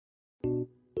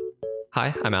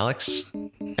Hi, I'm Alex.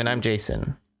 And I'm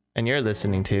Jason. And you're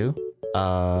listening to,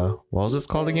 what was this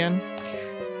called again?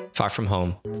 Far From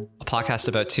Home, a podcast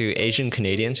about two Asian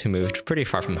Canadians who moved pretty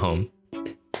far from home.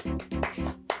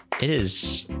 It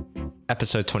is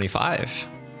episode 25.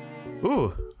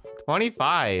 Ooh,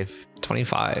 25.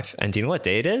 25. And do you know what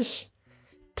day it is?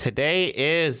 Today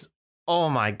is, oh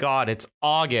my God, it's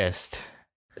August.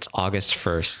 It's August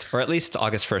 1st, or at least it's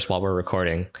August 1st while we're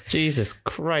recording. Jesus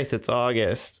Christ, it's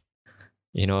August.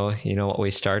 You know what we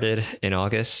started in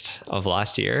August of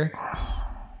last year?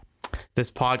 This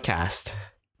podcast.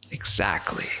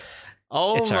 Exactly.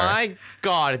 Oh my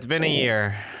God, it's been a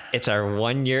year. It's our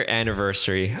 1 year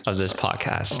anniversary of this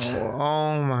podcast.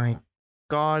 Oh my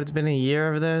God, it's been a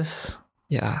year of this.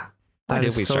 Yeah. Why That did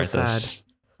is we so start this?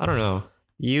 I don't know.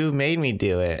 You made me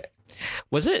do it.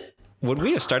 Would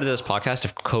we have started this podcast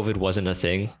if COVID wasn't a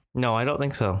thing? No, I don't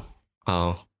think so.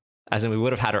 Oh, as in we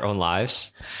would have had our own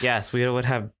lives? Yes, we would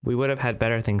have had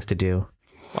better things to do.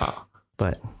 Wow.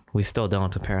 But we still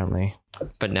don't, apparently.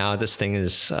 But now this thing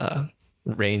is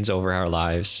reigns over our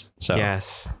lives. So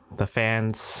yes, the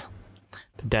fans,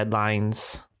 the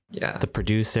deadlines, yeah, the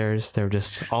producers, they're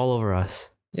just all over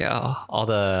us. yeah, all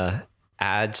the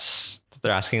ads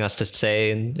they're asking us to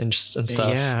say and stuff.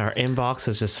 Yeah, our inbox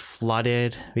is just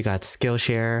flooded. We got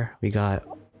Skillshare. We got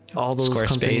all those Squarespace.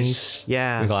 companies.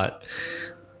 Yeah. We got,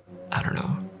 I don't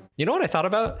know. You know what I thought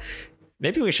about?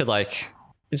 Maybe we should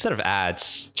instead of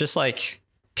ads, just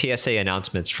PSA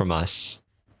announcements from us.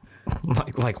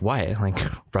 Like what? Like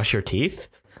brush your teeth?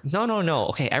 No.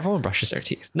 Okay, everyone brushes their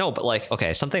teeth. No, but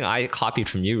okay, something I copied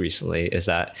from you recently is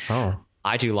that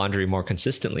I do laundry more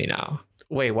consistently now.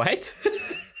 Wait, what?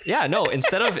 Yeah, no,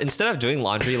 instead of doing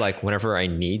laundry whenever I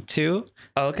need to,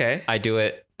 Okay. I do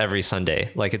it every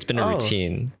Sunday. It's been a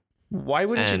routine. Why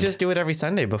wouldn't you just do it every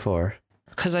Sunday before?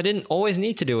 Because I didn't always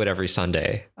need to do it every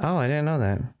Sunday. Oh, I didn't know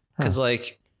that. Because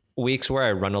weeks where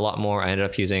I run a lot more, I ended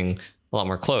up using a lot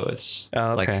more clothes.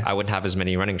 Oh, okay. I wouldn't have as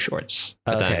many running shorts.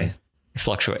 But then it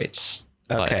fluctuates.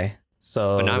 Okay.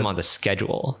 But now I'm on the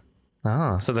schedule.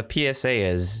 Oh, so the PSA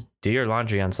is do your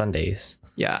laundry on Sundays.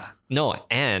 Yeah. No,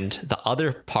 and the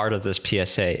other part of this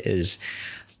PSA is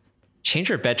change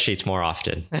your bed sheets more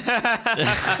often.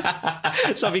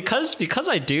 So because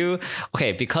I do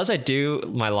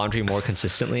my laundry more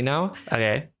consistently now,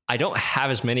 Okay. I don't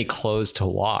have as many clothes to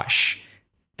wash.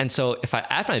 And so if I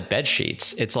add my bed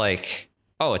sheets, it's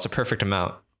it's a perfect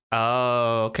amount.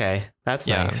 Oh, okay. That's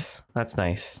Yeah. nice. That's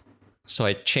nice. So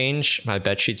I change my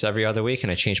bed sheets every other week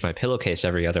and I change my pillowcase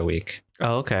every other week.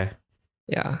 Oh, okay.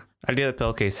 Yeah. I do the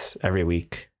pillowcase every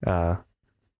week. The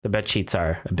bed sheets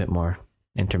are a bit more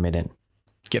intermittent.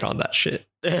 Get on that shit.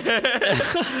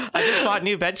 I just bought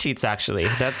new bed sheets actually.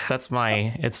 That's my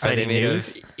Are they exciting made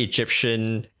news. of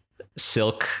Egyptian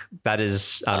silk that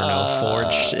is, I don't know,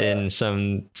 forged in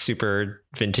some super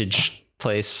vintage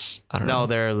place? I don't know. No,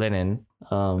 they're linen.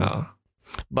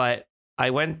 But I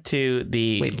went to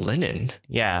the Wait, linen?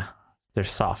 Yeah, they're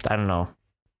soft. I don't know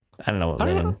what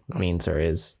linen means or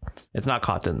is. It's not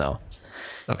cotton though.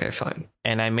 Okay, fine.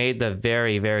 And I made the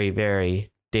very, very,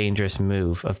 very dangerous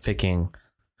move of picking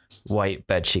white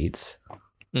bed sheets.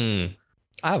 I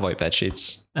have white bed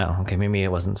sheets. Oh, okay. Maybe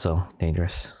it wasn't so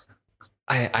dangerous.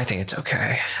 I think it's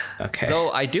okay. Okay.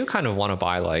 Though I do kind of want to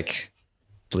buy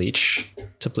bleach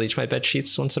to bleach my bed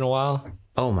sheets once in a while.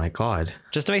 Oh my God.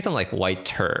 Just to make them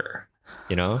whiter,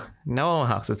 you know? No,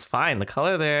 House, it's fine. The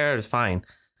color there is fine.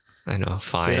 I know,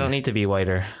 fine. They don't need to be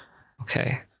whiter.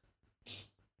 Okay.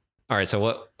 All right,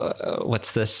 so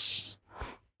what's this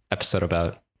episode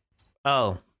about?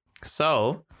 Oh,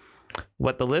 so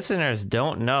what the listeners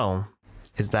don't know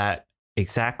is that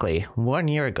exactly 1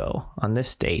 year ago on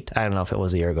this date, I don't know if it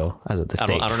was a year ago as of this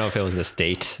date. I don't know if it was this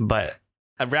date. But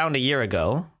around a year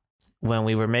ago, when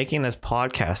we were making this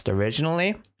podcast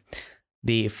originally,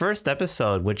 the first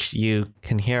episode, which you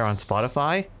can hear on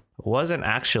Spotify, wasn't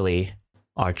actually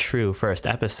our true first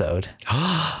episode.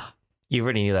 You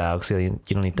already knew that, Alex. You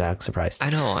don't need to act surprised. I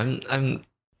know.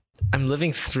 I'm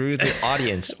living through the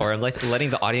audience, or I'm letting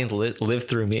the audience live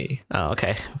through me. Oh,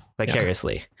 okay.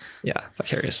 Vicariously. Yeah,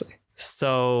 vicariously.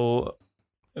 So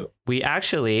we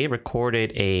actually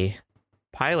recorded a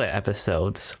pilot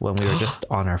episodes when we were just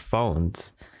on our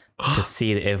phones to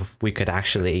see if we could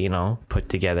actually, put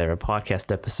together a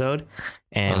podcast episode.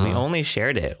 And we only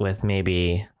shared it with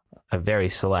maybe a very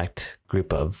select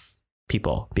group of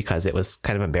people because it was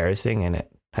kind of embarrassing and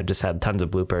it had just had tons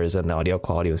of bloopers and the audio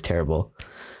quality was terrible.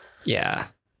 Yeah.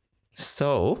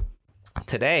 So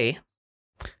today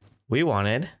we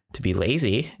wanted to be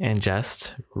lazy and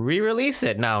just re-release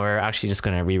it. Now we're actually just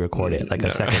going to re-record it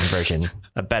a second version,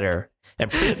 a better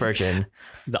improved version.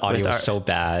 The audio was so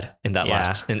bad in that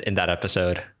Yeah. in that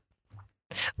episode.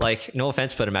 Like, no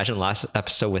offense, but imagine last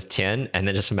episode with Tian, and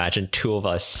then just imagine two of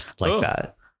us like Ugh.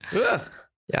 that. Ugh.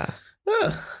 Yeah.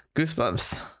 Ugh.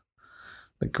 Goosebumps.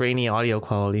 The grainy audio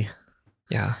quality.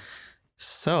 Yeah.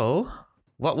 So,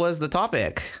 what was the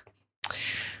topic?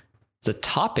 The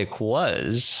topic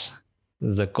was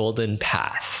the golden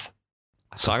path.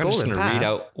 So I'm just going to read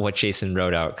out what Jason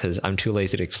wrote out because I'm too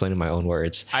lazy to explain in my own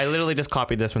words. I literally just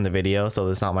copied this from the video, so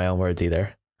it's not my own words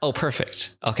either. Oh,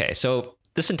 perfect. Okay, so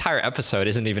this entire episode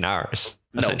isn't even ours,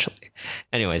 essentially.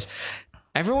 Anyways,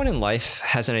 everyone in life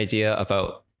has an idea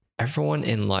about everyone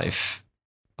in life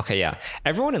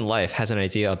has an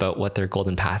idea about what their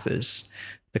golden path is.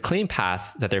 The clean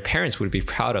path that their parents would be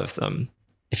proud of them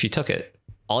if you took it.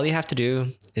 All you have to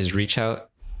do is reach out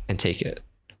and take it.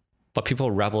 But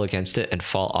people rebel against it and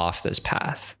fall off this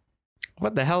path.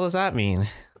 What the hell does that mean?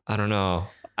 I don't know.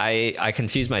 I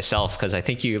confused myself because I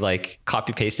think you like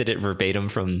copy pasted it verbatim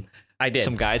from I did.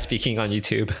 some guy speaking on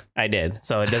YouTube. I did.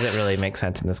 So it doesn't really make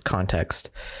sense in this context.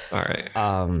 All right.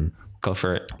 Go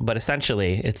for it. But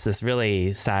essentially, it's this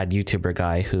really sad YouTuber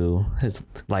guy who his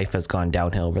life has gone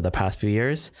downhill over the past few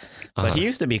years. But he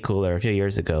used to be cooler a few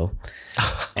years ago.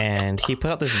 And he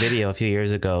put out this video a few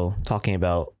years ago talking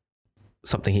about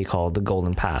something he called the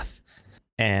golden path.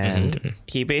 And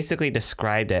he basically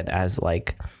described it as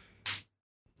like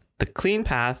the clean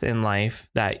path in life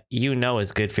that you know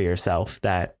is good for yourself,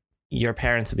 that your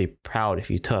parents would be proud if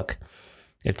you took.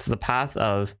 It's the path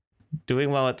of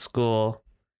doing well at school,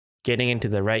 getting into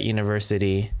the right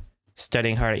university,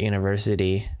 studying hard at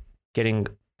university, getting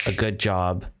a good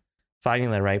job, finding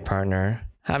the right partner,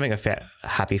 having a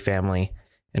happy family,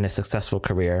 and a successful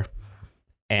career.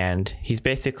 And he's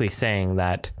basically saying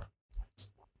that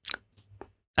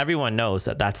everyone knows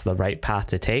that that's the right path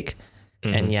to take.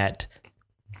 And yet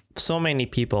so many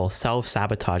people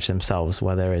self-sabotage themselves,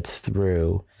 whether it's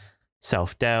through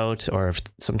self-doubt or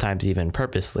sometimes even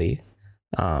purposely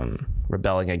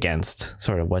rebelling against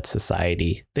sort of what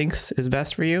society thinks is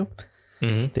best for you.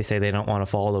 They say they don't want to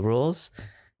follow the rules.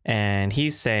 And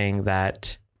he's saying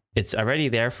that it's already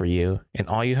there for you and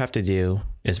all you have to do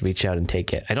is reach out and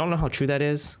take it. I don't know how true that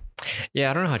is. Yeah,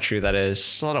 I don't know how true that is.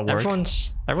 It's a lot of work.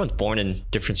 Everyone's born in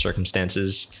different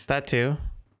circumstances. That too.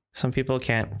 Some people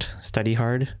can't study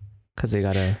hard because they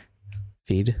gotta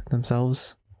feed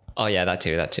themselves. Oh yeah, that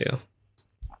too.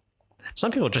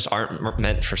 Some people just aren't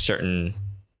meant for certain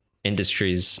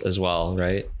industries as well,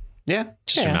 right? Yeah.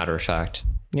 Just a matter of fact.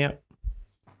 Yeah.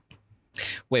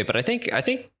 Wait, but I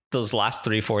think those last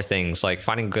 3-4 things, like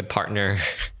finding a good partner,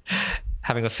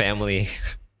 having a family,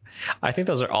 I think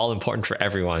those are all important for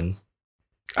everyone.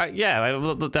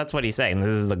 That's what he's saying.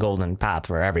 This is the golden path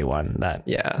for everyone. That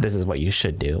this is what you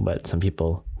should do, but some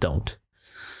people don't.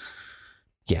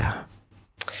 Yeah.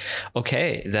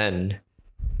 Okay, then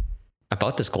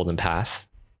about this golden path,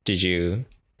 did you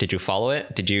follow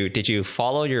it? Did you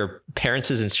follow your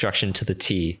parents' instruction to the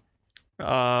T?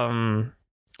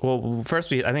 Well,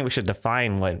 first I think we should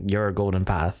define what your golden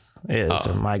path is,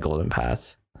 or my golden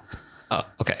path. Oh,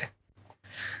 okay.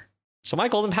 So my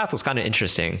golden path was kind of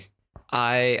interesting.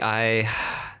 I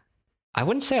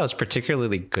wouldn't say I was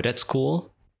particularly good at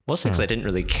school, mostly because I didn't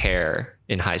really care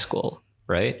in high school,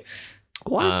 right?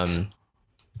 What?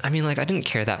 I mean, like I didn't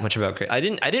care that much about grade. I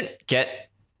didn't get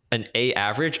an A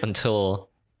average until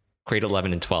grade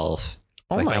 11 and 12.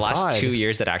 Oh like my last God. 2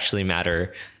 years that actually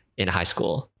matter in high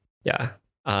school. Yeah.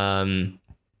 And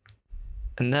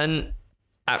then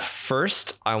at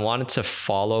first I wanted to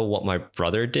follow what my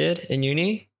brother did in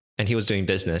uni, and he was doing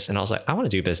business, and I was like, I want to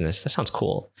do business. That sounds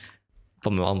cool.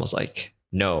 But my mom was like,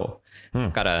 no, I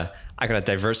gotta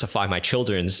diversify my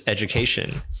children's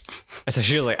education. And so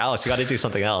she was like, Alex, you got to do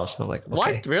something else. And I'm like, okay.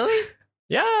 What? Really?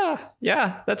 Yeah.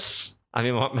 That's, I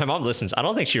mean, my mom listens. I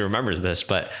don't think she remembers this,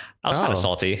 but I was kind of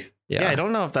salty. Yeah, I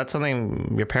don't know if that's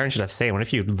something your parents should have said. What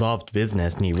if you loved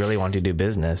business and you really wanted to do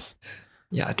business?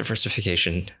 Yeah,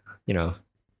 diversification, you know.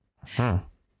 And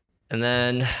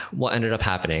then what ended up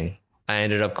happening? I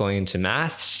ended up going into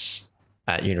maths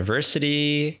at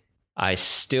university. I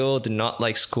still did not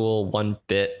like school one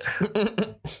bit.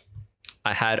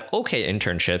 I had okay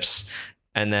internships,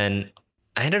 and then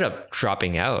I ended up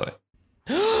dropping out.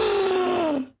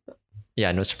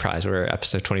 Yeah, no surprise. We're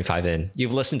episode 25 in.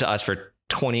 You've listened to us for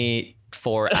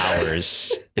 24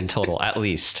 hours in total, at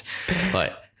least.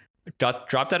 But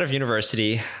dropped out of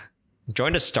university,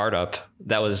 joined a startup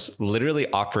that was literally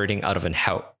operating out of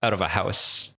a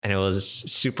house, and it was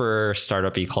super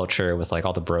startup-y culture with like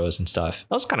all the bros and stuff.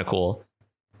 That was kind of cool.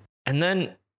 And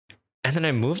then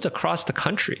I moved across the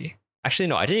country Actually,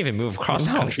 no, I didn't even move across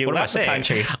the No, country. you What am I left the saying?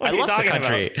 country. What I are you left the talking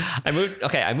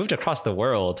country. I moved across the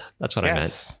world. That's what I meant.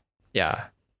 Yes. Yeah.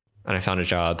 And I found a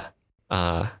job.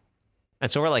 And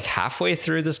so we're like halfway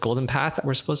through this golden path that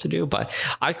we're supposed to do, but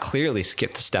I clearly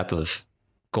skipped the step of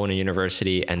going to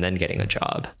university and then getting a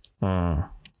job.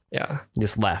 Yeah.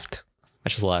 Just left. I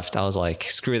just left. I was like,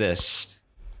 screw this.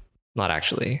 Not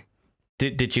actually.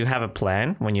 Did you have a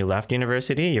plan when you left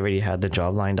university? You already had the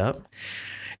job lined up?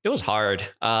 It was hard.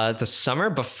 The summer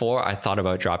before I thought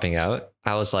about dropping out,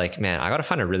 I was like, man, I got to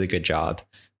find a really good job.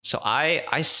 So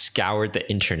I scoured the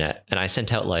internet and I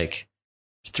sent out like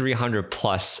 300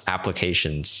 plus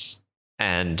applications.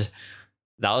 And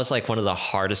that was like one of the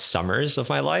hardest summers of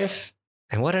my life.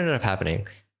 And what ended up happening?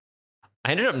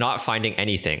 I ended up not finding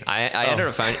anything. I ended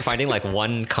up finding like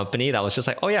one company that was just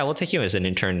like, oh yeah, we'll take you as an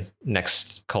intern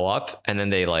next co-op. And then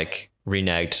they like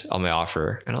reneged on my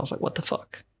offer. And I was like, what the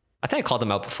fuck? I think I called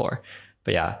them out before,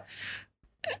 but yeah,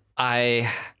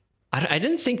 I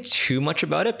didn't think too much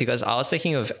about it because I was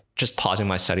thinking of just pausing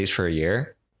my studies for a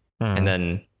year and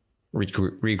then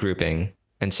regrouping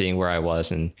and seeing where I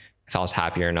was and if I was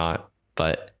happy or not.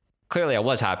 But clearly I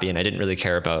was happy and I didn't really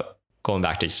care about going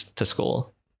back to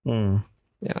school.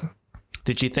 Yeah.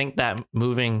 Did you think that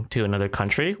moving to another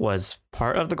country was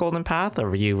part of the golden path, or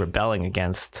were you rebelling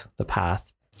against the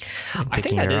path? I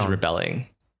think that is rebelling.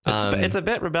 It's a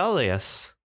bit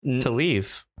rebellious to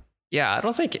leave. Yeah, I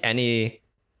don't think any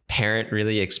parent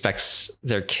really expects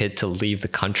their kid to leave the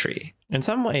country. In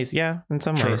some ways, yeah. In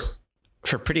some ways.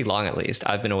 For pretty long, at least.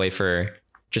 I've been away for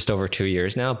just over 2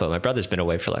 years now, but my brother's been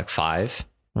away for like 5.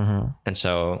 And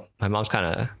so my mom's kind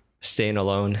of staying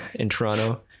alone in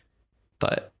Toronto.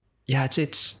 But yeah,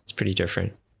 it's pretty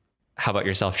different. How about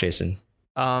yourself, Jason?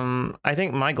 I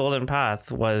think my golden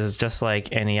path was just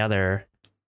like any other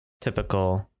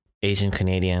typical Asian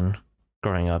Canadian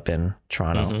growing up in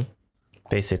Toronto.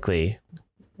 Basically,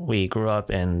 we grew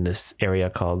up in this area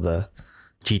called the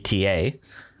GTA,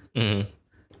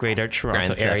 Greater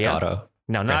Toronto Area. Auto.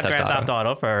 No, not Grand Theft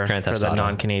Auto for the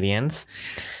non-Canadians.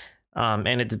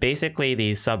 And it's basically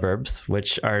these suburbs,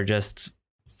 which are just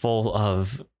full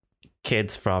of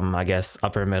kids from, I guess,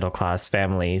 upper middle class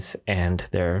families, and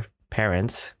their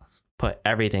parents put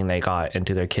everything they got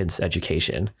into their kids'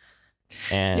 education.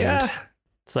 And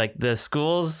it's like the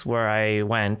schools where I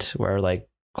went were like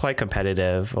quite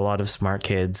competitive, a lot of smart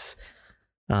kids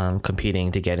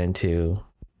competing to get into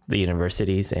the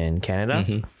universities in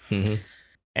Canada.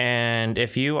 And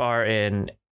if you are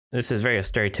this is very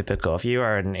stereotypical, if you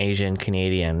are an Asian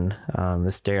Canadian, the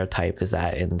stereotype is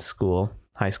that in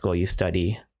high school, you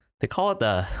study, they call it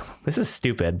this is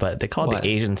stupid, but they call it the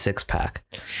Asian six-pack.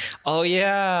 Oh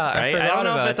yeah, right. I don't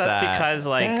know if that's because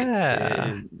like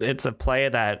it's a play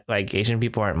that like Asian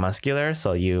people aren't muscular,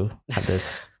 so you have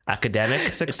this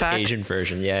academic six-pack. Asian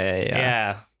version,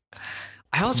 yeah.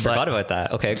 I almost forgot about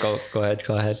that. Okay, go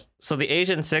ahead. So the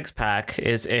Asian six-pack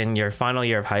is in your final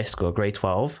year of high school, grade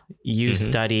 12. You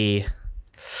study,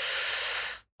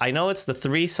 I know it's the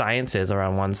 3 sciences are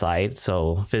on one side,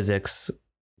 so physics,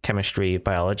 chemistry,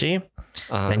 biology.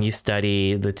 Then you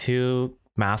study the 2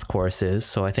 math courses.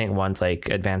 So I think one's like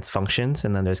advanced functions,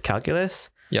 and then there's calculus.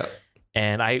 Yeah.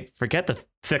 And I forget the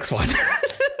 6th one.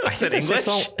 I think English?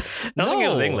 I don't think it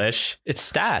was English.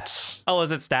 It's stats. Oh,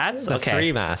 is it stats? The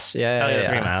 3 maths. Yeah.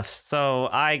 3 maths. So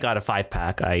I got a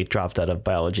 5-pack. I dropped out of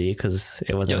biology because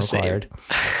it wasn't required.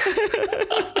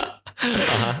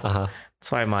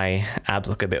 That's why my abs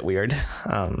look a bit weird.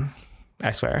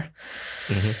 I swear.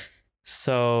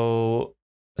 So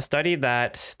study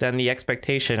that. Then the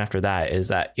expectation after that is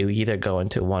that you either go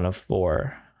into one of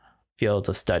 4 fields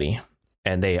of study,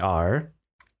 and they are,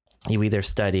 you either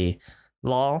study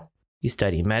law, you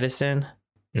study medicine,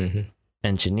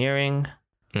 engineering,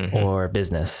 or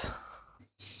business.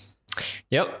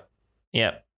 Yep.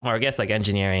 Or I guess like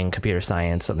engineering, computer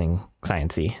science, something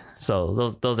sciencey. So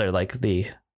those are like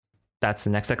that's the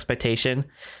next expectation.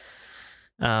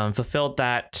 Fulfilled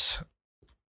that.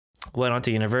 Went on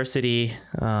to university.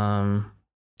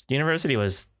 University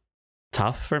was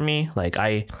tough for me. Like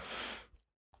I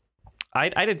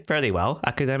did fairly well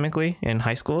academically in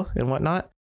high school and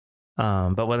whatnot.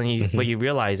 But when what you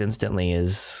realize instantly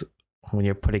is when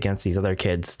you're put against these other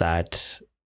kids that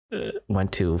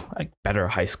went to like better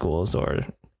high schools or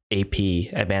AP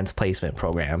advanced placement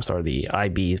programs or the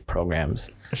IB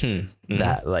programs,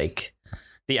 that like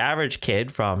the average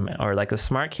kid or like a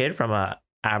smart kid from a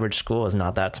average school is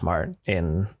not that smart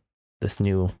in this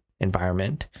new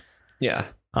environment. Yeah.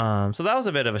 So that was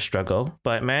a bit of a struggle,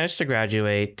 but managed to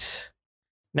graduate.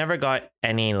 Never got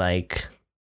any like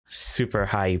super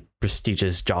high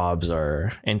prestigious jobs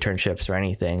or internships or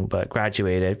anything, but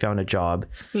graduated, found a job.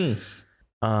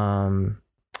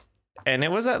 And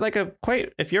it was at like a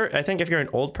quite, I think if you're an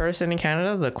old person in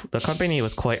Canada, the company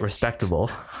was quite respectable.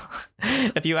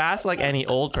 If you ask like any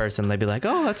old person, they'd be like,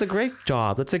 oh, that's a great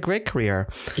job. That's a great career.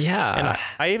 Yeah. And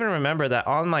I even remember that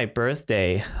on my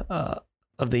birthday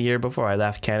of the year before I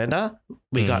left Canada,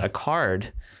 we got a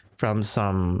card from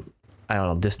some, I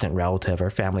don't know, distant relative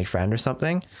or family friend or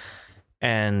something.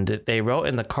 And they wrote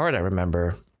in the card, I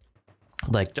remember,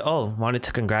 like, oh, wanted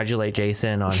to congratulate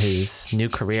Jason on his new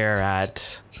career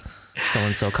at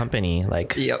so-and-so company.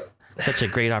 Like, Yep. such a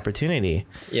great opportunity.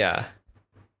 Yeah.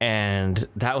 And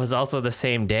that was also the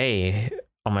same day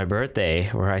on my birthday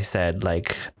where I said,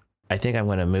 like, I think I'm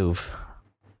going to move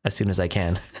as soon as I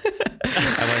can.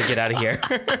 I want to get out of here.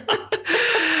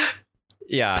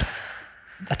 Yeah.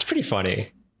 That's pretty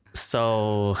funny.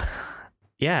 So,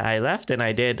 yeah, I left and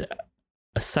I did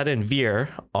a sudden veer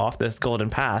off this golden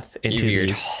path into You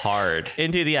veered hard.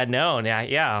 into the unknown.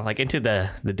 Yeah, like into the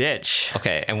ditch.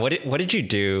 Okay. And what did you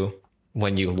do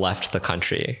when you left the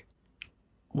country?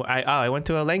 I went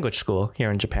to a language school here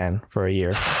in Japan for a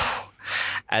year.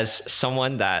 As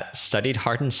someone that studied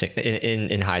hard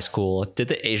in high school, did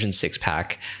the Asian six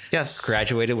pack, Yes.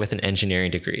 graduated with an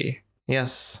engineering degree,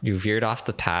 Yes. you veered off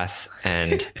the path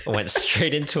and went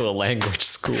straight into a language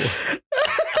school.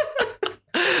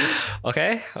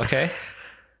 Okay.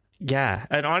 Yeah.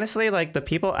 And honestly, like the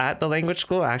people at the language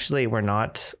school actually were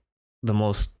not the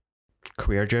most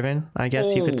career driven, I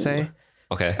guess you could say.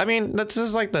 Okay. I mean, that's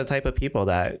just like the type of people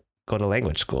that go to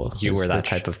language school. You were It's that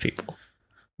type of people.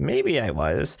 Maybe I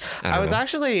was. I was know.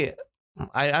 actually,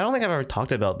 I don't think I've ever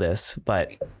talked about this,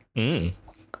 but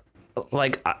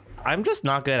like I'm just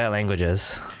not good at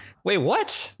languages. Wait,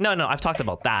 what? No, I've talked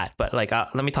about that, but like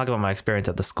let me talk about my experience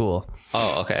at the school.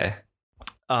 Oh, okay.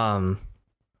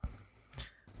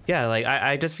 Yeah, like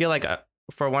I just feel like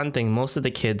for one thing, most of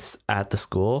the kids at the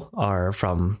school are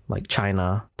from like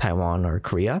China, Taiwan, or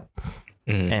Korea.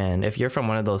 And if you're from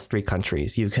one of those three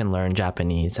countries, you can learn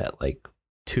Japanese at like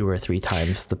 2 or 3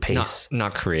 times the pace.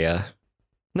 Not Korea.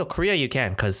 No, Korea you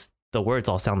can, because the words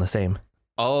all sound the same.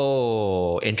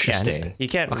 Oh, interesting. Yeah, you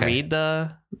can't Okay. read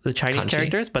the Chinese Kanji?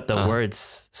 characters, but the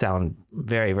words sound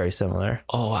very, very similar.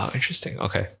 Oh, wow. Interesting.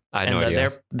 Okay. I had And no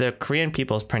idea. the Korean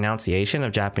people's pronunciation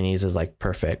of Japanese is like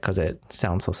perfect because it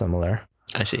sounds so similar.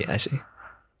 I see.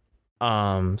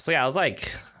 So yeah,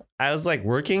 I was like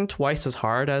working twice as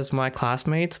hard as my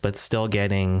classmates, but still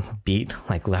getting beat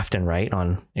like left and right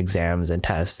on exams and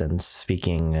tests and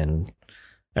speaking and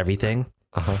everything.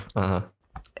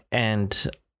 And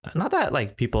not that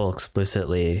like people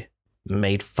explicitly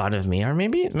made fun of me, or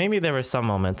maybe there were some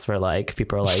moments where like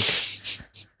people are like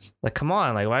come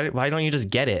on, like why don't you just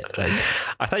get it? Like,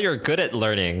 I thought you were good at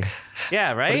learning. yeah,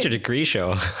 What right. does your degree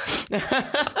show?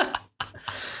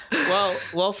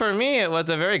 Well, for me, it was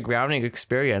a very grounding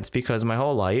experience because my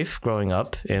whole life growing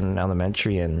up in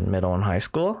elementary and middle and high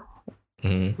school,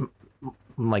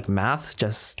 like math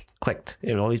just clicked.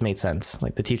 It always made sense.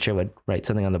 Like the teacher would write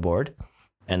something on the board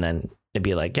and then it'd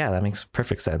be like, yeah, that makes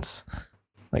perfect sense.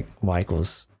 Like y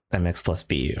equals mx plus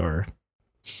b, or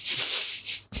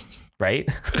right?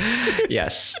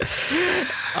 Yes.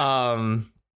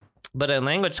 But in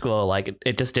language school, like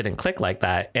it just didn't click like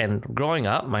that. And growing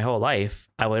up my whole life,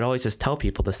 I would always just tell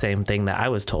people the same thing that I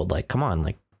was told. Like, come on,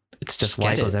 like it's just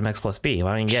y equals mx plus b.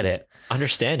 Why don't you get it?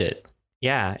 Understand it.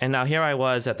 Yeah. And now here I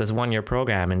was at this 1-year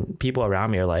program and people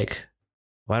around me are like,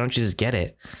 why don't you just get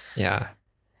it? Yeah.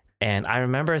 And I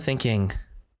remember thinking,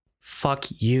 fuck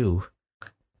you.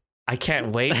 I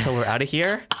can't wait till we're out of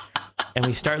here and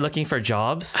we start looking for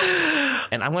jobs.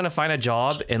 And I'm going to find a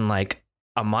job in like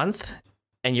a month.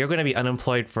 And you're going to be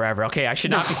unemployed forever. Okay, I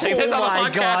should not be saying this on the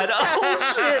podcast.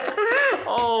 Oh, shit.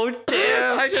 Oh,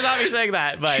 damn. I should not be saying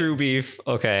that. But True beef.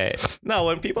 Okay. no,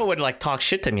 when people would like talk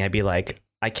shit to me, I'd be like,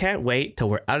 I can't wait till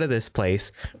we're out of this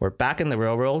place. We're back in the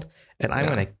real world. And I'm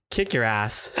going to kick your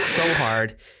ass so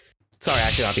hard. Sorry, I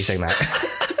should not be saying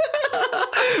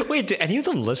that. Wait, do any of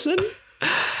them listen?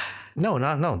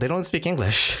 No. They don't speak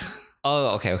English.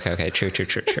 Oh, okay. True.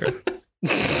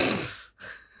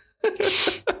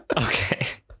 Okay.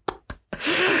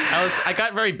 I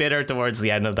got very bitter towards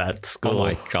the end of that school. Oh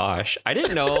my gosh. I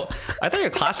didn't know. I thought your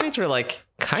classmates were like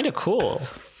kind of cool.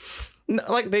 No,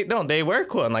 like they were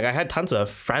cool. And like I had tons of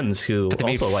friends who They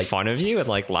made also like fun of you and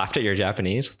like laughed at your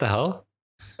Japanese. What the hell?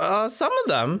 some of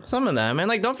them. And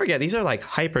like, don't forget, these are like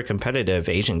hyper competitive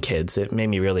Asian kids. It made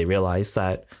me really realize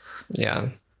that, Yeah.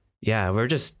 we're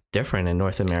just different in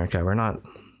North America. We're not.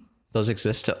 Those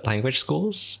exist at language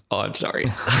schools? Oh, I'm sorry.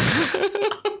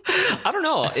 I don't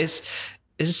know. Is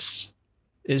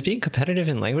is being competitive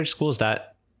in language schools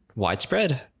that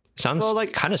widespread? Sounds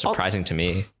kind of surprising to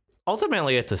me.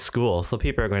 Ultimately, it's a school, so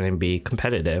people are going to be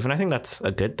competitive, and I think that's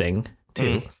a good thing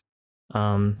too.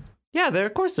 Yeah,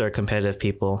 of course there are competitive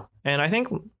people, and I think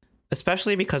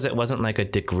especially because it wasn't like a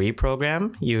degree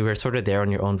program, you were sort of there on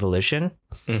your own volition.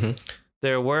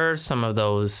 There were some of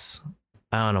those,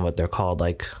 I don't know what they're called,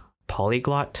 like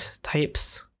polyglot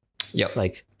types. Yep.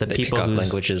 Like they people pick up whose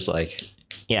languages like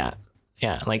yeah,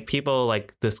 like people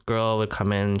like this girl would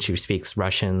come in, she speaks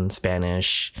Russian,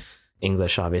 Spanish,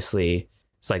 English, obviously.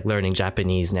 It's like learning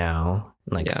Japanese now,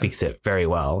 like speaks it very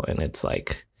well, and it's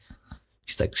like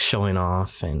she's like showing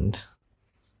off, and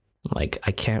like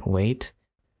I can't wait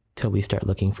till we start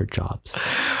looking for jobs.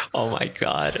 Oh my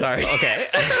god. Sorry. Okay.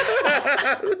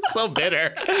 So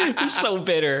bitter. You're so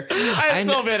bitter. I'm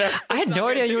so bitter. I had no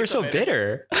idea you were so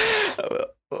bitter.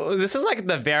 This is like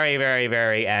the very, very,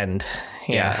 very end.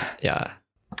 Yeah.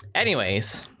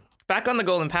 Anyways, back on the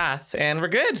golden path, and we're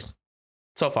good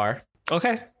so far.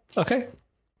 Okay.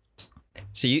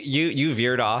 So you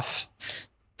veered off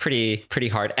pretty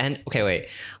hard. And okay, wait.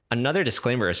 Another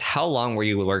disclaimer is, how long were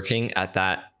you working at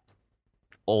that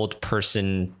old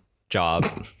person job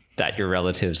that your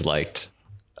relatives liked?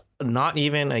 Not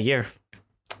even a year.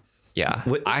 Yeah.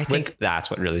 I think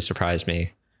that's what really surprised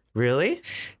me. Really?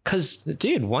 Because,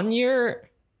 dude, 1 year,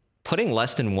 putting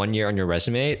less than 1 year on your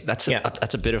resume, that's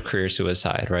a bit of career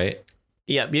suicide, right?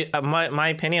 Yeah. My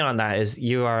opinion on that is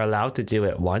you are allowed to do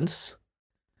it once.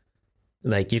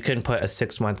 Like you can put a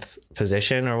 6-month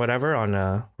position or whatever on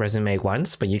a resume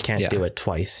once, but you can't do it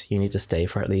twice. You need to stay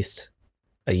for at least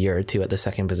a year or two at the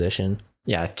second position.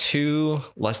 Yeah, 2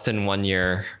 less than 1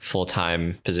 year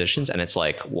full-time positions, and it's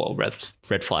like, whoa,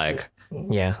 red flag.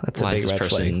 Yeah, that's a big red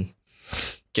flag.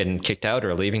 Getting kicked out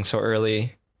or leaving so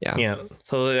early. Yeah.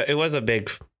 So it was a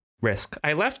big risk.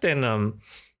 I left in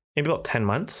maybe about 10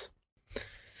 months,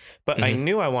 but I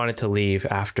knew I wanted to leave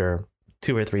after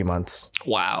 2 or 3 months.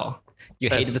 Wow. You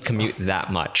hated the commute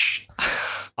that much.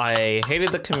 I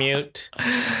hated the commute.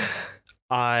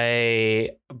 By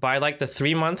like the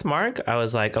 3-month mark, I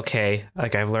was like, okay,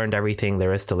 like I've learned everything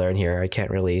there is to learn here. I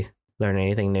can't really learn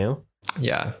anything new.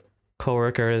 Yeah.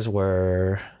 Coworkers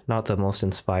were not the most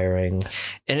inspiring.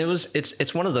 And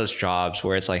it's one of those jobs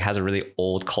where it's like has a really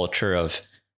old culture of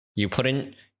you put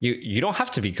in, you don't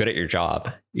have to be good at your job.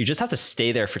 You just have to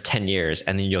stay there for 10 years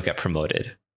and then you'll get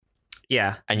promoted.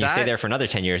 Yeah. And you stay there for another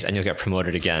 10 years and you'll get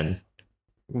promoted again.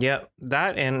 Yeah,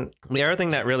 that, and the other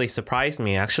thing that really surprised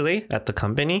me actually at the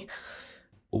company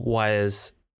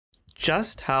was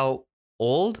just how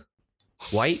old,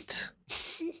 white,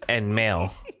 and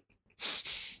male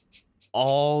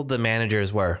all the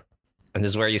managers were. And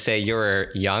this is where you say you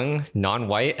were young,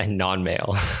 non-white, and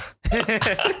non-male.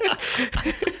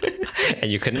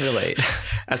 And you couldn't relate.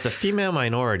 As a female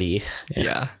minority.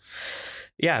 Yeah.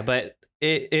 Yeah, but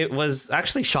it was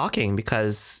actually shocking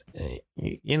because,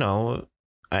 you know,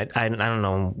 I don't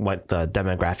know what the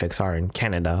demographics are in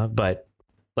Canada, but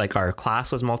like our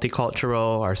class was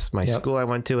multicultural. My school I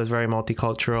went to was very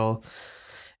multicultural.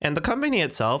 And the company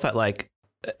itself at like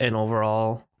an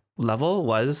overall level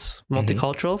was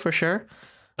multicultural for sure.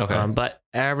 Okay. But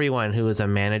everyone who was a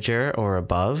manager or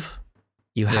above,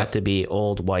 you had to be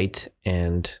old, white,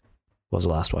 and what was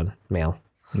the last one? Male.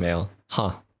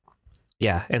 Huh.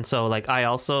 Yeah. And so like I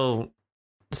also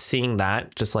seeing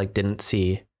that just like didn't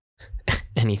see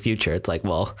any future. It's like,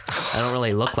 well, I don't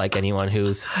really look like anyone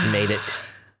who's made it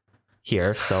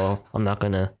here, so I'm not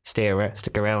gonna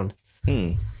stick around.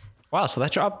 Wow, so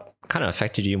that job kind of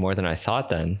affected you more than I thought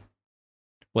then.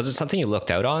 Was it something you looked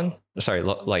out on? Sorry,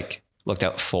 looked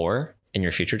out for in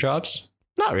your future jobs?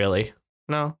 Not really.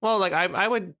 No. Well, like I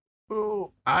would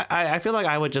I feel like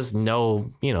I would just know,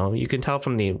 you know, you can tell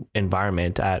from the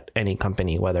environment at any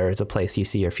company whether it's a place you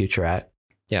see your future at.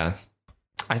 Yeah.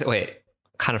 Wait,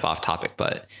 kind of off topic,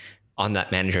 but on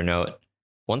that manager note,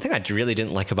 one thing I really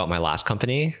didn't like about my last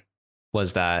company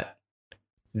was that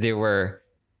there were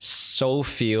so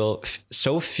few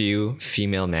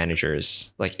female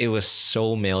managers. Like it was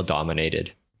so male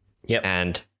dominated. Yep.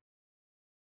 And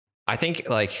I think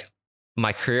like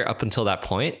my career up until that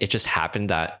point, it just happened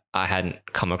that I hadn't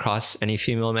come across any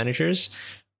female managers.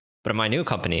 But in my new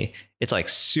company, it's like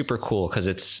super cool because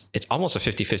it's almost a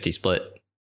 50-50 split,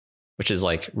 which is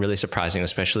like really surprising,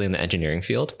 especially in the engineering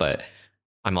field, but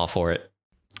I'm all for it.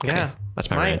 Okay, yeah. That's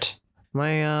my rant.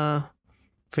 My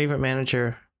favorite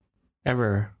manager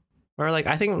ever, or like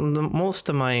I think most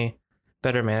of my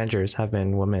better managers have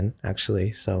been women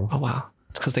actually. So oh wow,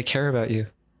 it's because they care about you.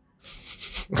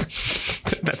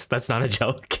 that's not a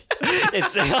joke.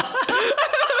 It's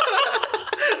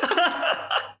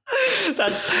that's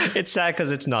It's sad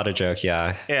because it's not a joke.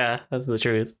 Yeah. Yeah, that's the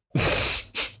truth.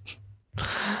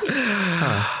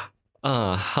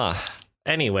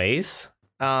 Anyways,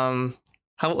 how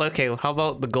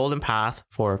about the golden path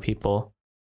for people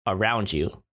around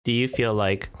you? Do you feel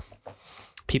like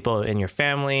people in your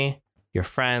family, your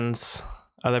friends,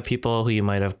 other people who you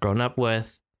might have grown up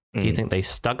with, do you think they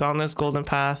stuck on this golden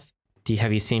path?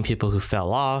 Have you seen people who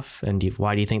fell off, and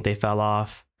why do you think they fell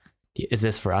off? Is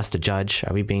this for us to judge?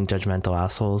 Are we being judgmental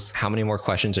assholes? How many more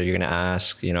questions are you going to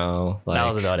ask? You know, that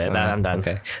was about it. I'm done.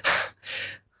 Okay.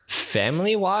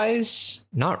 Family wise,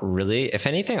 not really. If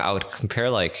anything, I would compare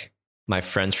like my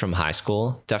friends from high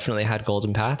school definitely had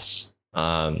golden paths.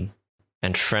 And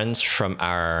friends from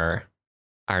our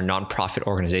nonprofit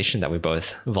organization that we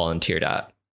both volunteered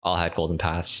at all had golden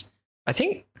paths. I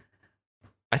think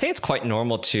it's quite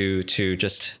normal to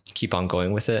just keep on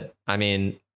going with it. I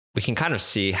mean, we can kind of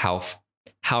see how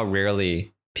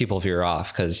rarely people veer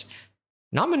off, because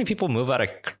not many people move out of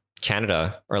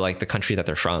Canada or like the country that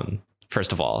they're from,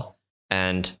 first of all.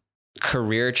 And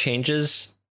career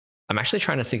changes, I'm actually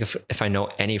trying to think if I know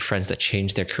any friends that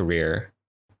changed their career.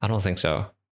 I don't think so.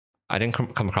 I didn't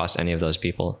come across any of those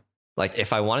people. Like,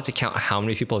 if I wanted to count how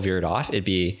many people veered off, it'd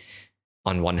be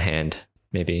on one hand,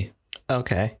 maybe.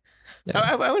 Okay. Yeah.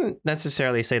 I wouldn't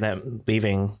necessarily say that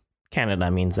leaving Canada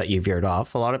means that you veered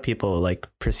off. A lot of people like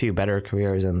pursue better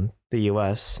careers in the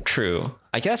US. True.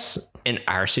 I guess in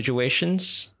our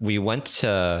situations, we went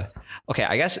to, okay,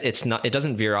 I guess it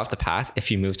doesn't veer off the path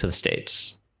if you move to the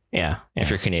States. Yeah. If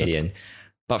you're Canadian.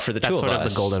 But for the two of us. That's sort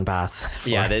of the golden path.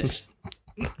 Yeah. That's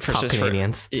for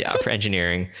Canadians. For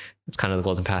engineering, it's kind of the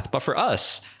golden path. But for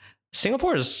us,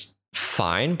 Singapore is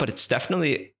fine, but it's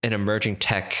definitely an emerging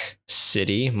tech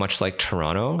city, much like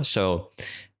Toronto. So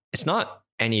it's not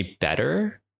any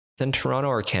better than Toronto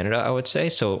or Canada, I would say.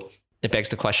 So it begs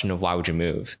the question of why would you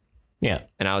move? Yeah.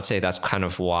 And I would say that's kind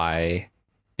of why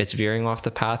it's veering off the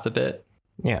path a bit.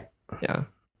 Yeah. Yeah.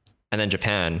 And then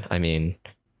Japan, I mean,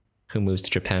 who moves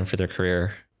to Japan for their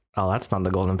career? Oh, that's not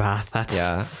the golden path.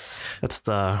 That's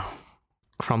the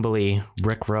crumbly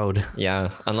brick road.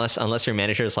 Yeah. Unless your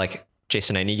manager is like,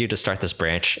 Jason, I need you to start this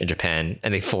branch in Japan,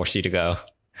 and they force you to go.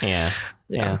 Yeah.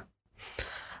 Yeah.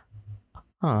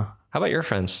 Huh. How about your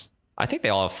friends? I think they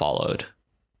all have followed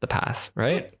the path,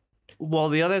 right? Well,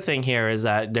 the other thing here is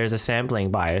that there's a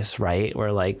sampling bias, right?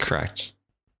 Where like, correct.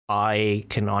 I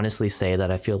can honestly say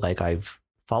that I feel like I've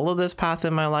followed this path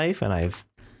in my life, and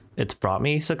it's brought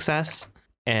me success.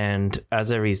 And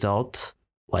as a result,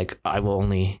 like I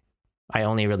only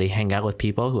really hang out with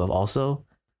people who have also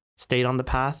stayed on the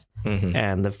path. Mm-hmm.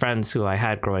 And the friends who I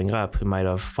had growing up who might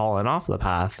have fallen off the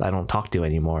path, I don't talk to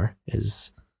anymore,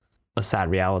 is a sad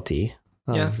reality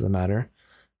of the matter.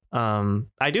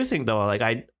 I do think though,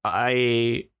 like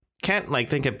I can't like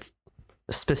think of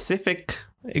specific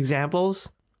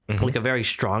examples, like a very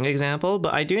strong example,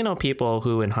 but I do know people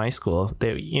who in high school,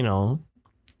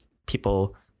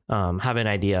 people have an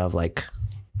idea of like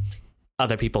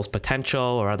other people's potential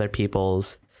or other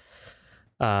people's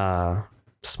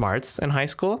smarts in high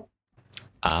school.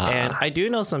 And I do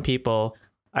know some people,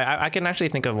 I can actually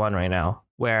think of one right now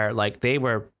where like they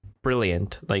were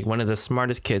brilliant, like one of the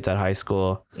smartest kids at high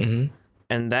school. Mm-hmm.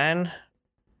 And then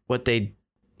what they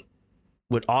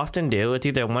would often do, it's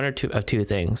either one or two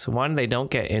things. One, they don't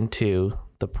get into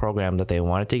the program that they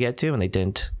wanted to get to and they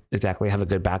didn't exactly have a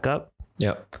good backup.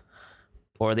 Yep.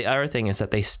 Or the other thing is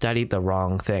that they studied the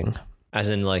wrong thing. As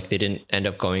in like they didn't end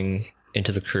up going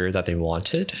into the career that they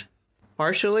wanted?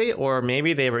 Partially, or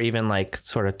maybe they were even like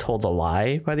sort of told a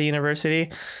lie by the university.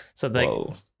 So like,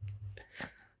 whoa.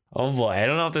 Oh boy, I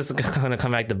don't know if this is going to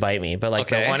come back to bite me, but like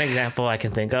the one example I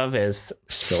can think of is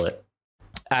spill it.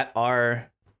 At our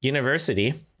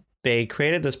university, they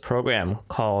created this program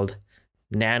called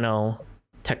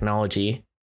nanotechnology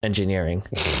engineering.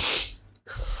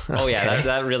 Oh yeah,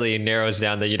 that really narrows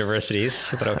down the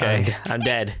universities, but okay. I'm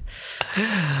dead.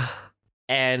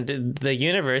 And the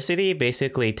university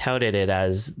basically touted it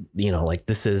as, like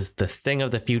this is the thing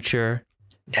of the future.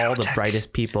 Nanotech. All the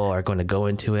brightest people are going to go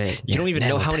into it. You don't even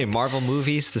know how many Marvel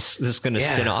movies this is going to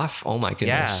spin off. Oh my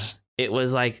goodness. Yeah. It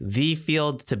was like the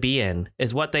field to be in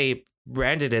is what they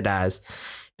branded it as.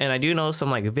 And I do know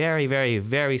some like very, very,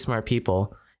 very smart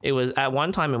people. It was at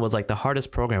one time, it was like the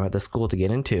hardest program at the school to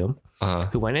get into,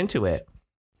 who went into it.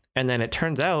 And then it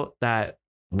turns out that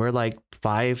we're like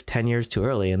 5-10 years too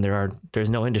early and there's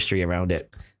no industry around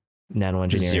it. Nano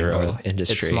engineering. Zero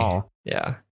industry. It's small.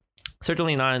 Yeah.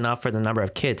 Certainly not enough for the number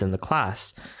of kids in the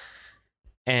class.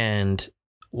 And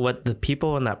what the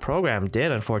people in that program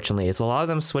did, unfortunately, is a lot of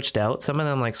them switched out. Some of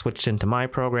them like switched into my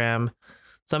program.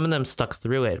 some of them stuck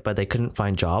through it, but they couldn't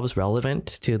find jobs relevant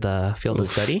to the field of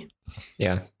study.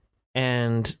 Yeah.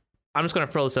 And I'm just going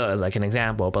to throw this out as like an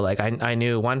example, but like I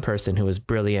knew one person who was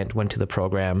brilliant, went to the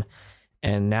program,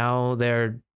 and now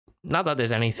they're, not that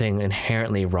there's anything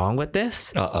inherently wrong with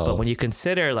this, but when you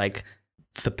consider like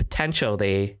the potential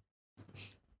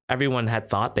everyone had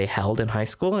thought they held in high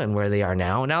school and where they are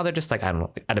now they're just like, I don't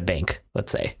know, at a bank,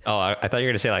 let's say. Oh, I thought you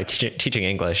were going to say like teaching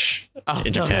English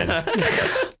in Japan.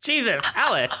 Jesus,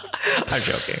 Alex. I'm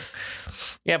joking.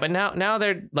 Yeah, but now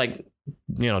they're like,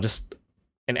 just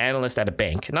an analyst at a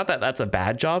bank. Not that that's a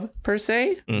bad job per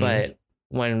se, but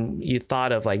when you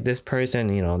thought of like this person,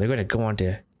 they're going to go on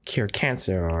to cure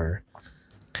cancer or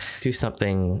do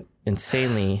something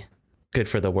insanely good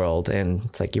for the world, and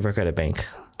it's like you work at a bank.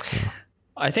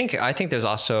 I think there's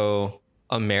also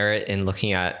a merit in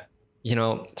looking at,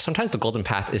 sometimes the golden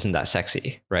path isn't that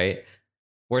sexy, right?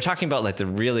 We're talking about like the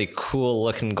really cool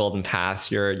looking golden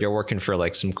paths. You're working for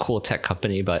like some cool tech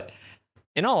company, but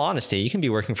in all honesty, you can be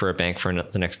working for a bank for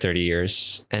the next 30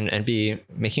 years and be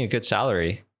making a good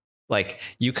salary. Like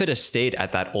you could have stayed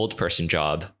at that old person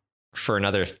job for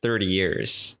another 30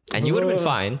 years and you would have been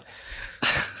fine.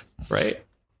 Right?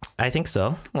 I think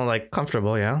so. Well, like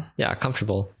comfortable. Yeah. Yeah.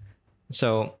 Comfortable.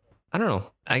 So I don't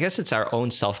know. I guess it's our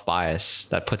own self-bias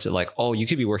that puts it like, oh, you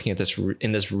could be working at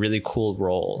in this really cool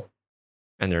role,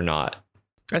 and they're not.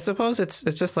 I suppose it's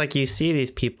just like you see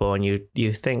these people and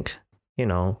you think,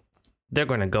 they're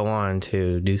going to go on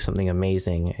to do something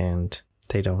amazing, and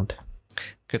they don't.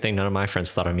 Good thing none of my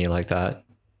friends thought of me like that.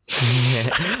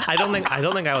 I don't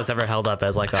think I was ever held up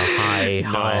as like a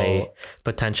high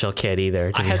potential kid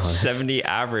either. I had 70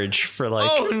 average for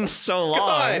like so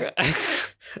long.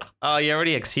 Oh, you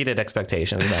already exceeded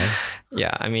expectations then.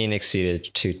 Yeah, I mean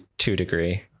exceeded to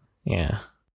degree. Yeah.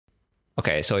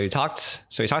 Okay, so we talked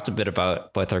a bit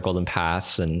about both our golden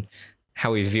paths and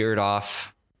how we veered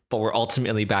off, but we're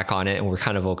ultimately back on it and we're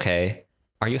kind of okay.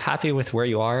 Are you happy with where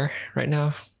you are right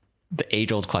now? The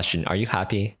age-old question, are you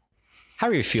happy? How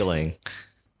are you feeling?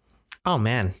 Oh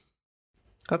man,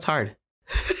 that's hard.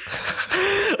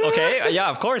 Okay, yeah,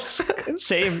 of course.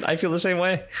 Same. I feel the same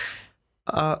way.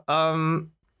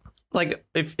 Like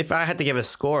if I had to give a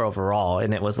score overall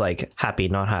and it was like happy,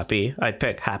 not happy, I'd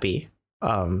pick happy.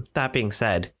 That being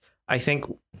said, I think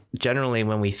generally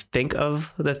when we think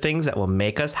of the things that will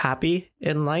make us happy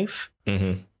in life,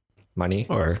 money,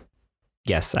 or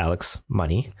yes, Alex,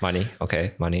 money.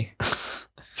 Okay, money.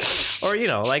 Or,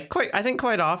 I think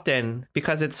quite often,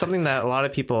 because it's something that a lot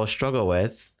of people struggle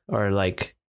with, or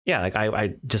like, yeah, like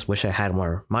I just wish I had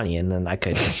more money and then I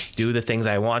could do the things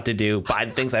I want to do, buy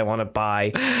the things I want to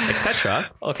buy,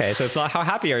 etc. Okay, so it's not how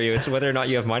happy are you, it's whether or not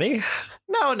you have money?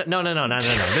 No. That's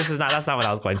not what I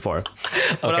was going for.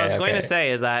 What I was going to say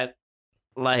is that,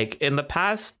 like, in the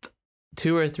past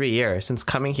 2 or 3 years since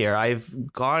coming here,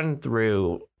 I've gone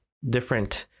through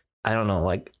different, I don't know,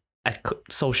 like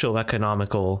social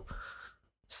economical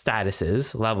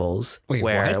statuses, levels. Wait,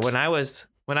 where what? when I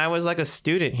was like a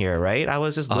student here, right, I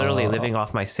was just literally living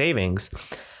off my savings,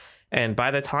 and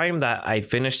by the time that I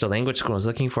finished the language school and was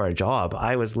looking for a job,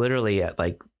 I was literally at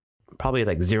like probably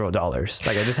like $0.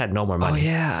 Like I just had no more money. Oh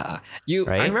yeah,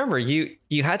 right? I remember you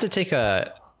had to take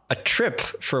a trip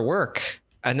for work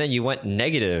and then you went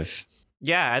negative.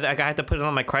 Yeah, I had to put it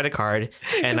on my credit card,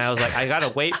 and I was like, I gotta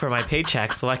wait for my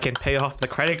paycheck so I can pay off the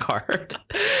credit card.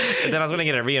 And then I was gonna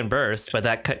get it reimbursed, but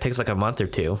that takes like a month or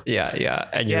two. Yeah,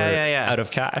 and you're out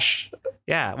of cash.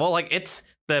 Yeah, well, like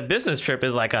the business trip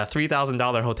is like a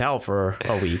 $3,000 hotel for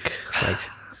a week. Like,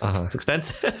 it's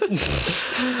expensive.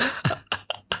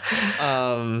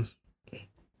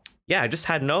 Yeah, I just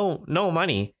had no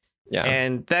money. Yeah,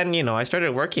 and then I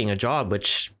started working a job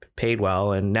which paid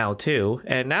well, and now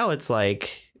it's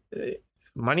like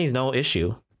money's no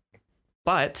issue,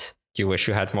 but you wish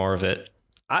you had more of it.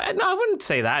 I wouldn't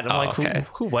say that. I'm okay.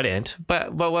 Who wouldn't?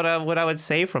 But what I would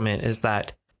say from it is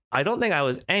that I don't think I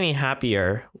was any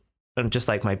happier than just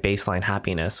like my baseline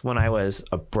happiness when I was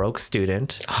a broke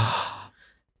student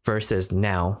versus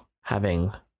now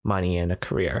having money and a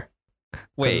career.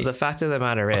 Wait, the fact of the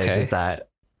matter is that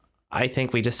I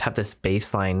think we just have this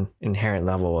baseline inherent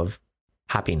level of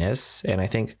happiness, and I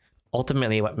think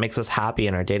ultimately what makes us happy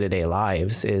in our day-to-day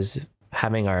lives is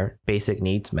having our basic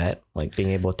needs met, like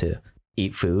being able to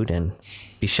eat food and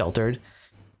be sheltered,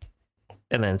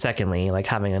 and then secondly, like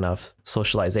having enough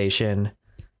socialization,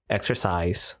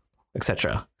 exercise,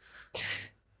 etc.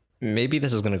 Maybe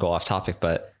this is going to go off topic,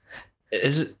 but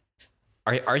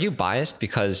are you biased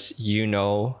because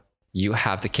you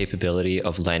have the capability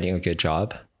of landing a good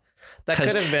job? That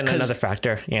could have been another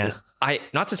factor. Yeah.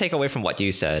 Not to take away from what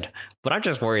you said, but I'm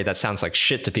just worried that sounds like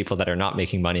shit to people that are not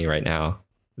making money right now.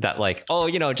 That like, oh,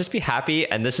 just be happy.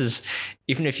 And this is,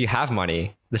 even if you have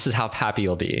money, this is how happy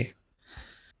you'll be.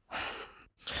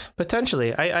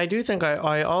 Potentially. I do think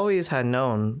I always had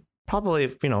known, probably,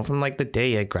 from like the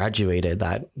day I graduated,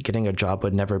 that getting a job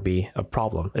would never be a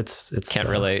problem. It's can't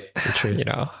relate. The truth.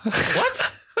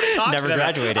 What? Never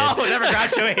graduated. Oh, never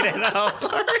graduated. Oh,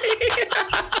 sorry.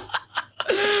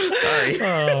 Sorry.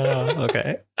 Oh,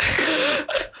 okay.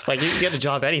 It's like you can get a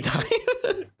job anytime.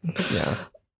 Yeah.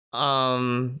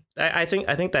 I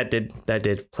think that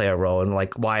did play a role in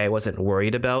like why I wasn't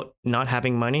worried about not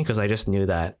having money, because I just knew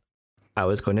that I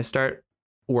was going to start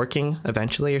working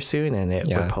eventually or soon, and it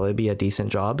would probably be a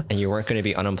decent job. And you weren't going to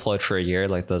be unemployed for a year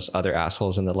like those other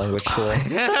assholes in the language school. Don't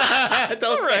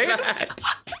say that.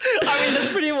 I mean, that's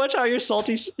pretty much how your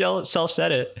salty self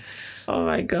said it. Oh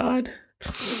my god.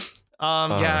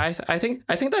 Yeah, I think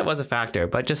that was a factor,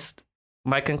 but just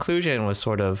my conclusion was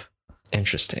sort of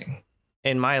interesting.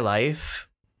 In my life,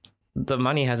 the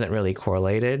money hasn't really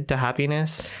correlated to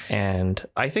happiness, and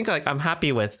I think like I'm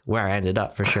happy with where I ended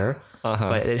up for sure.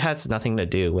 But it has nothing to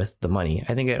do with the money.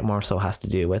 I think it more so has to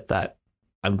do with that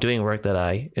I'm doing work that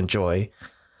I enjoy.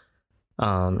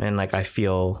 And like I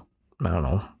feel, I don't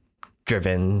know,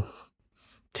 driven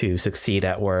to succeed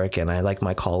at work, and I like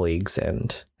my colleagues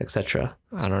and etc.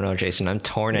 I don't know, Jason. I'm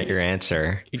torn at your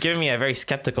answer. You're giving me a very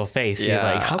skeptical face. Yeah,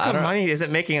 You're like, how come money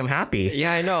isn't making him happy?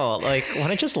 Yeah, I know. Like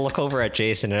when I just look over at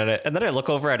Jason and then I look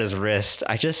over at his wrist,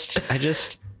 I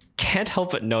just can't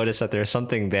help but notice that there's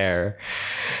something there.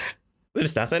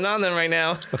 There's nothing on them right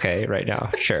now. Okay, right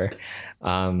now, sure.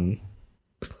 Damn,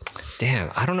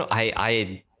 I don't know.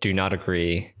 I do not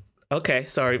agree. Okay,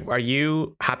 sorry. Are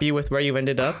you happy with where you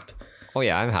ended up? Oh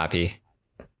yeah, I'm happy.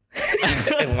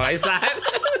 And why is that?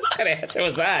 What kind of answer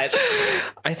was that?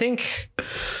 I think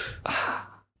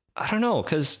I don't know,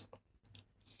 because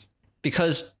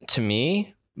to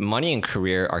me, money and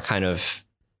career are kind of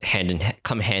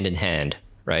come hand in hand,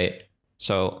 right?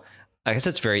 So I guess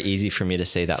it's very easy for me to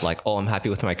say that like, oh, I'm happy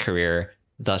with my career,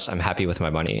 thus I'm happy with my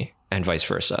money, and vice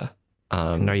versa.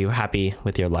 And are you happy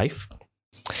with your life?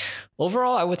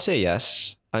 Overall, I would say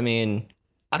yes. I mean,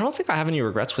 I don't think I have any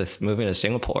regrets with moving to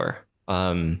Singapore.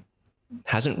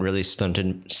 Hasn't really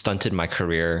stunted my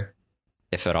career,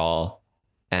 if at all.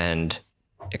 And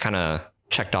it kind of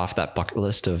checked off that bucket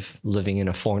list of living in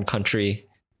a foreign country,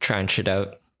 trying shit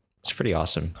out. It's pretty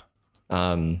awesome.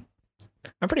 I'm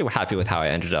pretty happy with how I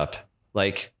ended up.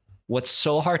 Like, what's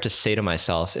so hard to say to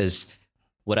myself is,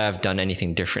 would I have done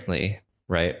anything differently,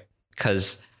 right?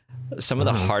 Because some of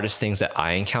the hardest things that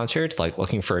I encountered, like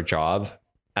looking for a job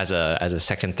as a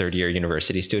second, third year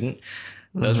university student,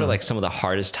 those were like some of the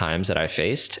hardest times that I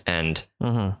faced. And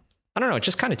I don't know, it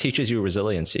just kind of teaches you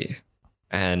resiliency.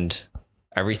 And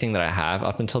everything that I have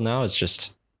up until now has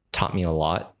just taught me a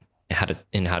lot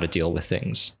in how to deal with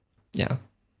things. Yeah.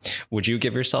 Would you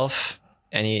give yourself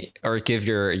give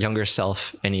your younger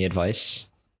self any advice?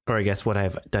 Or I guess would I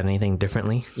have done anything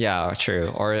differently? Yeah,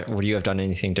 true. Or would you have done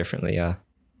anything differently? Yeah.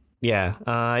 Yeah.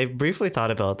 I briefly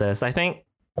thought about this. I think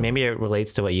maybe it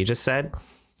relates to what you just said.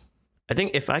 I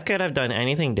think if I could have done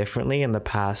anything differently in the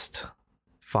past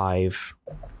 5+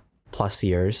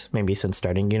 years, maybe since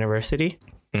starting university,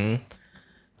 it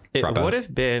would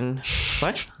have been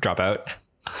what? Drop out.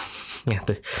 Yeah,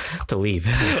 to leave.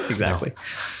 Exactly.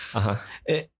 No.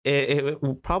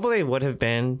 It probably would have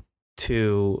been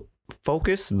to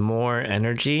focus more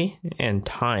energy and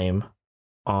time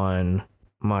on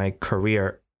my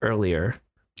career earlier.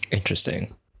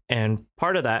 Interesting. And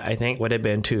part of that, I think, would have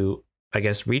been to, I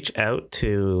guess, reach out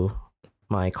to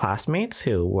my classmates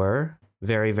who were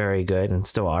very, very good and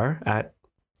still are at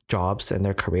jobs and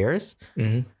their careers,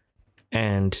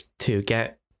 and to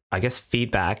get, I guess,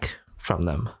 feedback from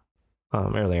them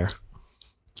earlier.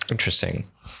 Interesting.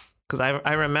 Because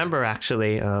I remember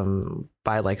actually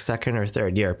by like second or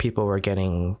third year, people were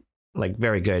getting like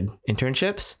very good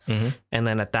internships. And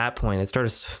then at that point, it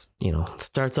starts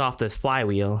off this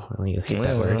flywheel. You hate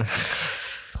that word.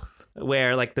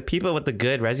 Where like the people with the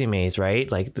good resumes, right?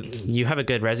 Like you have a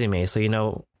good resume, so you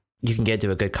can get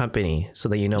to a good company, so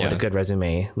that what a good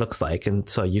resume looks like. And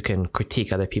so you can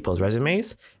critique other people's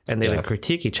resumes, and they would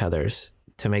critique each other's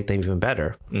to make them even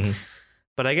better.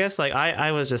 But I guess like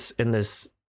I was just in this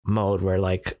mode where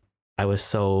like I was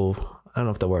so, I don't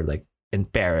know if the word like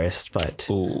embarrassed, but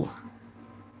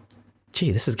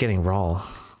gee, this is getting raw.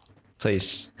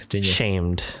 Please continue.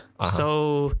 Shamed.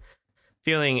 So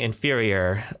feeling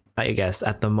inferior, I guess,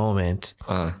 at the moment,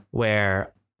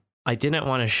 where I didn't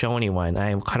want to show anyone.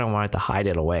 I kind of wanted to hide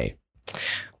it away.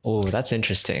 Oh, that's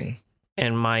interesting.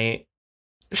 And my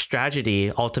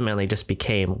strategy ultimately just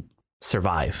became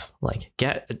survive. Like,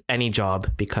 get any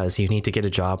job because you need to get a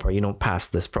job or you don't pass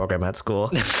this program at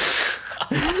school.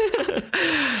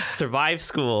 Survive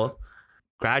school,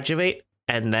 graduate,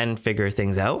 and then figure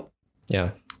things out.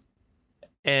 Yeah.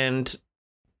 And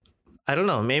I don't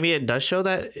know, maybe it does show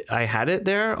that I had it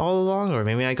there all along, or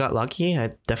maybe I got lucky.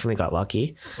 I definitely got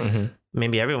lucky. Mm-hmm.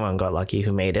 Maybe everyone got lucky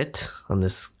who made it on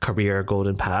this career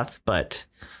golden path, but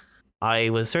I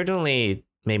was certainly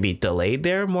maybe delayed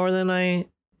there more than I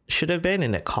should have been,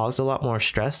 and it caused a lot more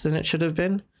stress than it should have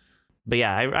been. But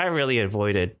yeah, I really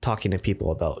avoided talking to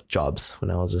people about jobs when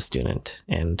I was a student.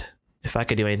 And if I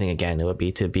could do anything again, it would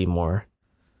be to be more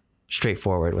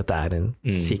straightforward with that and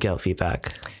seek out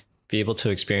feedback. Be able to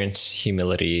experience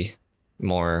humility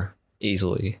more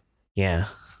easily. Yeah.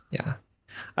 Yeah,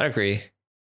 I'd agree.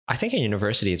 I think in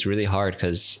university, it's really hard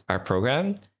because our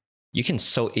program, you can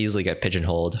so easily get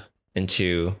pigeonholed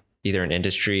into either an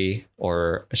industry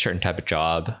or a certain type of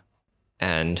job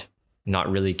and not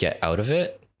really get out of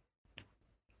it.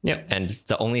 Yep. And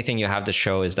the only thing you have to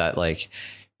show is that like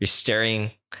you're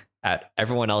staring at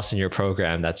everyone else in your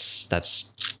program that's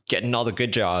getting all the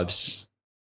good jobs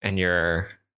and you're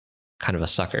kind of a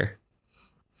sucker.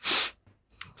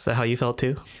 Is that how you felt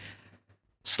too?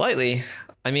 Slightly.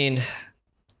 I mean,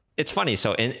 it's funny.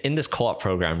 So in this co-op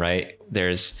program, right,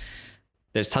 there's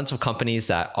tons of companies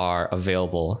that are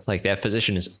available. Like they have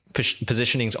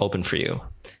positionings open for you.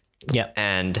 Yeah.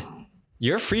 And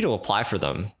you're free to apply for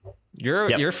them.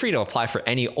 You're free to apply for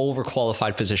any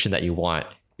overqualified position that you want.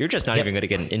 You're just not even going to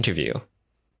get an interview.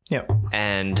 Yep.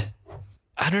 And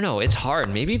I don't know, it's hard.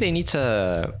 Maybe they need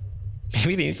to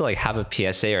like have a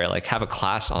PSA or like have a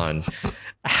class on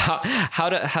how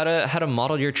to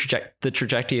model your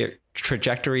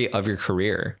trajectory of your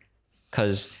career,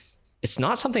 because it's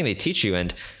not something they teach you.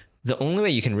 And the only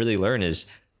way you can really learn is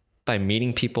by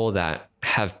meeting people that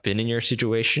have been in your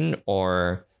situation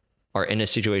or are in a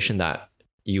situation that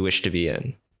you wish to be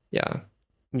in. Yeah.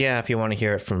 Yeah, if you want to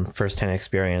hear it from firsthand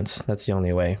experience, that's the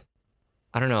only way.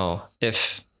 I don't know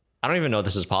if I don't even know if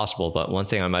this is possible, but one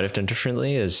thing I might have done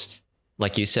differently is,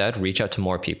 like you said, reach out to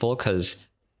more people, because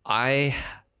I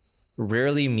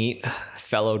rarely meet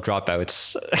fellow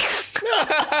dropouts.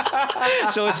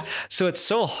 so it's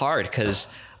so hard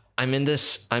because I'm in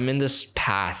this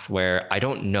path where I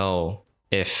don't know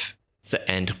if the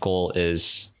end goal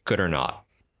is good or not.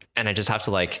 And I just have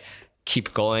to like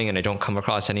keep going, and I don't come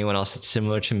across anyone else that's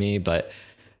similar to me, but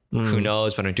who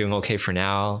knows, but I'm doing okay for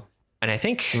now. And I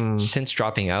think since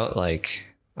dropping out, like,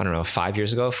 I don't know, 4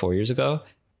 years ago,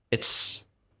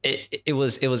 it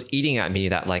was eating at me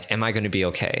that like, am I going to be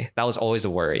okay? That was always a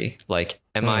worry. Like,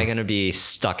 am I going to be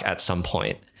stuck at some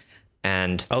point?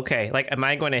 And okay, like, am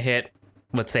I going to hit,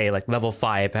 let's say, like level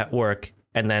 5 at work,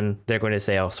 and then they're going to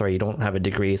say, oh, sorry, you don't have a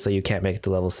degree, so you can't make it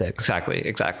to level 6.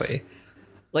 Exactly.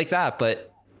 Like that. But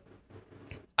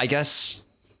I guess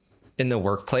in the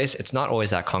workplace, it's not always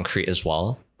that concrete as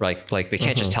well. Like they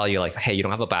can't just tell you like, hey, you don't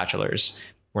have a bachelor's,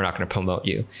 we're not going to promote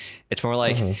you. It's more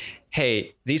like,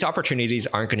 hey, these opportunities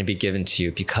aren't going to be given to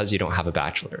you because you don't have a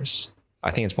bachelor's. I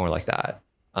think it's more like that.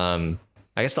 I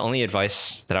guess the only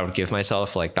advice that I would give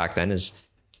myself like back then is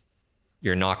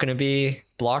you're not going to be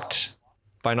blocked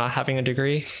by not having a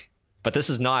degree. But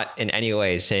this is not in any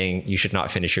way saying you should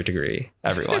not finish your degree,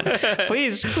 everyone.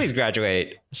 Please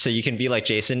graduate so you can be like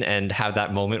Jason and have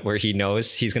that moment where he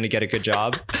knows he's going to get a good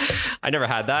job. I never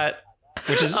had that,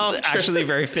 which is actually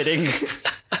very fitting.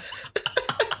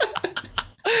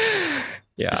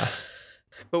 Yeah.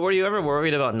 But were you ever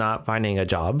worried about not finding a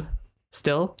job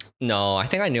still? No, I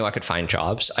think I knew I could find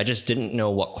jobs. I just didn't know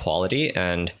what quality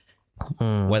and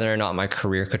whether or not my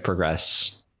career could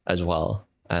progress as well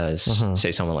as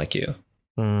say someone like you.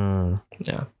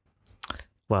 Yeah.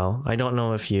 Well, I don't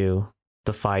know if you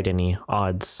defied any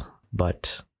odds,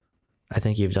 but I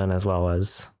think you've done as well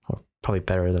as, or probably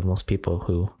better than most people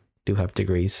who do have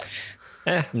degrees.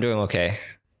 I'm doing okay.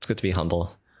 It's good to be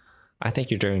humble. I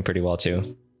think you're doing pretty well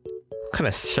too. What kind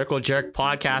of circle jerk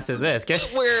podcast is this?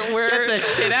 Get We're the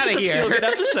shit out of here. It's a feel-good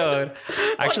episode.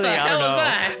 Actually, I don't know.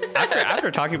 That? After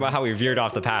talking about how we veered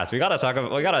off the path, we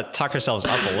gotta talk ourselves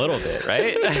up a little bit,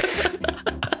 right?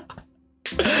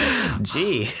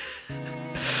 Gee.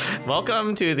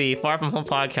 Welcome to the Far From Home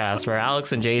podcast, where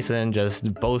Alex and Jason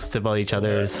just boast about each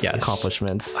other's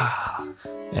accomplishments.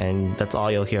 And that's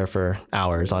all you'll hear for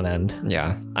hours on end.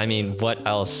 Yeah. I mean, what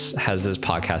else has this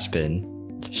podcast been?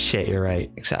 Shit, you're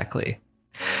right. Exactly.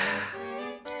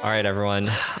 All right, everyone.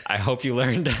 I hope you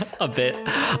learned a bit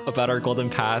about our golden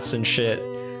paths and shit.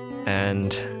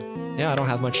 And yeah, I don't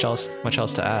have much else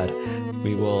to add.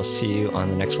 We will see you on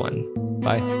the next one.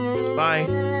 Bye.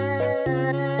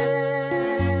 Bye.